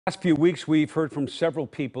Last few weeks, we've heard from several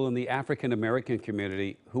people in the African American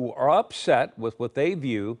community who are upset with what they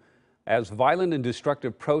view as violent and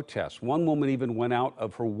destructive protests. One woman even went out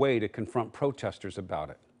of her way to confront protesters about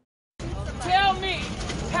it. Tell me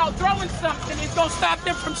how throwing something is going to stop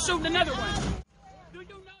them from shooting another one. Do you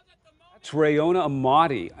know that It's Raeona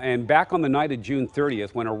Amadi, and back on the night of June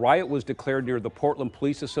 30th, when a riot was declared near the Portland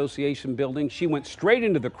Police Association building, she went straight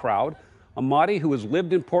into the crowd. Amadi, who has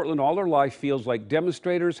lived in Portland all her life, feels like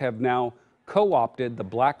demonstrators have now co-opted the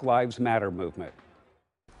Black Lives Matter movement.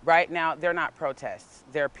 Right now, they're not protests,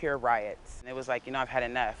 they're pure riots. It was like, I've had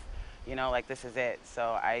enough, like this is it. So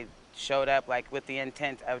I showed up with the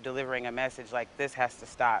intent of delivering a message like this has to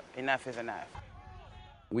stop, enough is enough.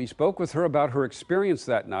 We spoke with her about her experience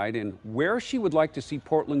that night and where she would like to see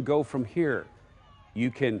Portland go from here. You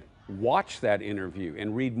can watch that interview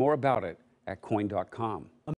and read more about it at coin.com.